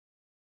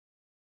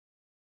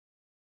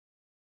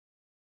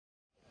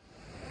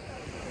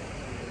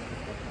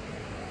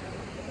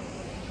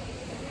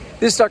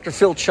This is Dr.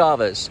 Phil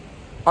Chavez.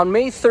 On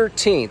May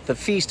 13th, the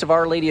feast of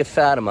Our Lady of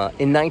Fatima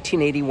in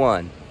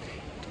 1981,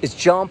 as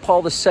John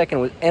Paul II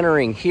was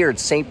entering here at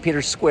St.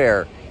 Peter's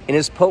Square in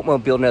his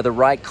Pope-mobile near the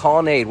right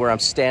colonnade where I'm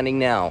standing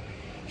now,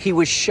 he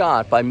was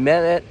shot by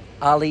Mehmet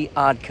Ali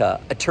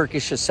Agca, a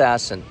Turkish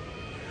assassin.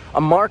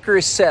 A marker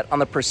is set on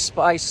the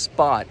precise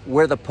spot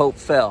where the Pope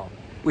fell,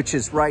 which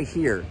is right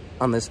here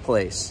on this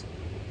place.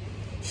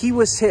 He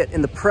was hit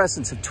in the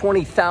presence of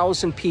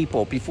 20,000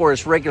 people before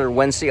his regular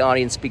Wednesday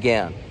audience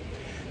began.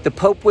 The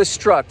Pope was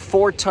struck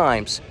 4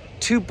 times,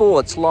 2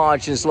 bullets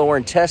lodged in his lower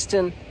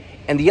intestine,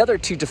 and the other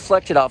 2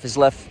 deflected off his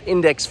left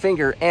index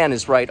finger and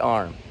his right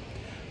arm.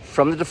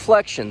 From the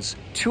deflections,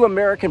 2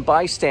 American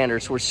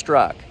bystanders were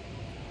struck,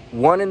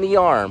 one in the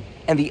arm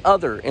and the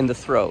other in the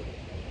throat.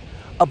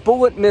 A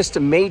bullet missed a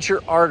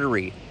major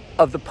artery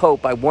of the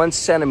Pope by 1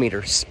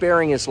 centimeter,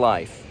 sparing his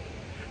life.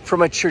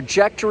 From a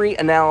trajectory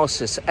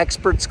analysis,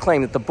 experts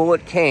claim that the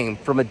bullet came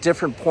from a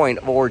different point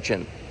of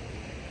origin.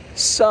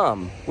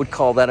 Some would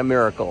call that a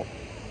miracle.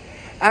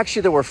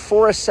 Actually, there were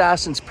 4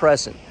 assassins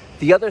present.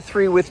 The other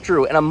 3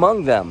 withdrew, and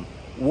among them,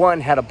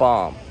 1 had a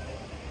bomb.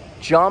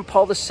 John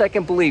Paul II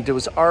believed it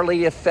was Our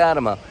Lady of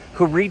Fatima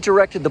who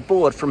redirected the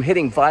bullet from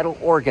hitting vital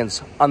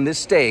organs on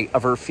this day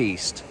of her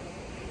feast.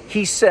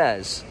 He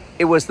says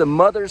it was the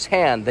mother's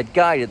hand that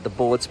guided the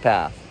bullet's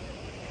path.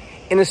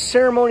 In a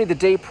ceremony the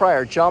day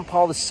prior, John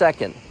Paul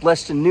II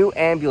blessed a new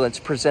ambulance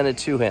presented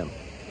to him,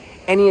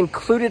 and he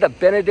included a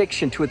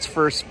benediction to its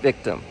first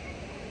victim.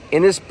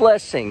 In his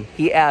blessing,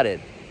 he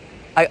added,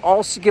 "I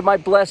also give my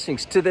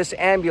blessings to this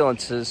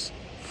ambulance's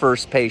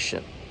first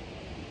patient."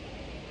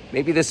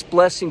 Maybe this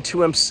blessing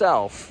to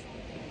himself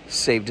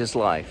saved his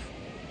life.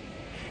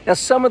 Now,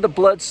 some of the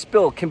blood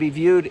spilled can be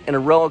viewed in a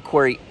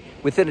reliquary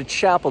within a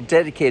chapel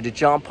dedicated to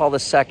John Paul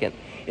II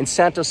in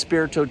Santo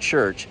Spirito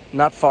Church,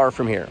 not far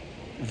from here,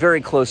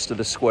 very close to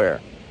the square.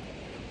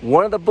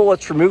 One of the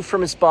bullets removed from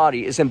his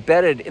body is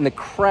embedded in the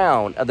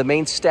crown of the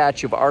main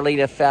statue of Our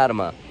Lady of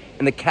Fatima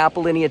in the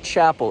Capelinia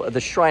Chapel of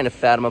the Shrine of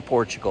Fatima,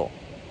 Portugal.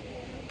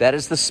 That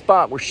is the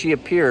spot where she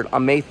appeared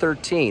on May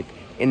 13th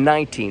in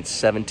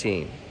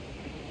 1917.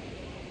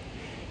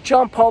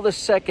 John Paul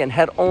II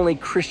had only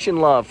Christian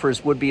love for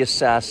his would-be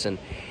assassin,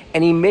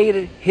 and he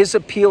made his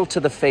appeal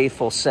to the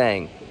faithful,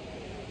 saying,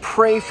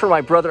 "Pray for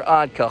my brother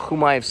Agca,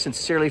 whom I have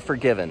sincerely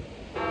forgiven."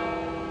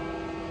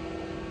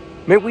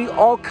 May we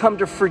all come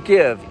to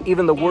forgive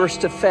even the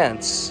worst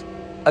offense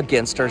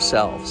against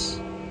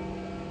ourselves.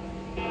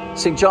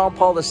 St. John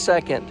Paul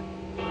II,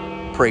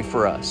 pray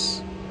for us.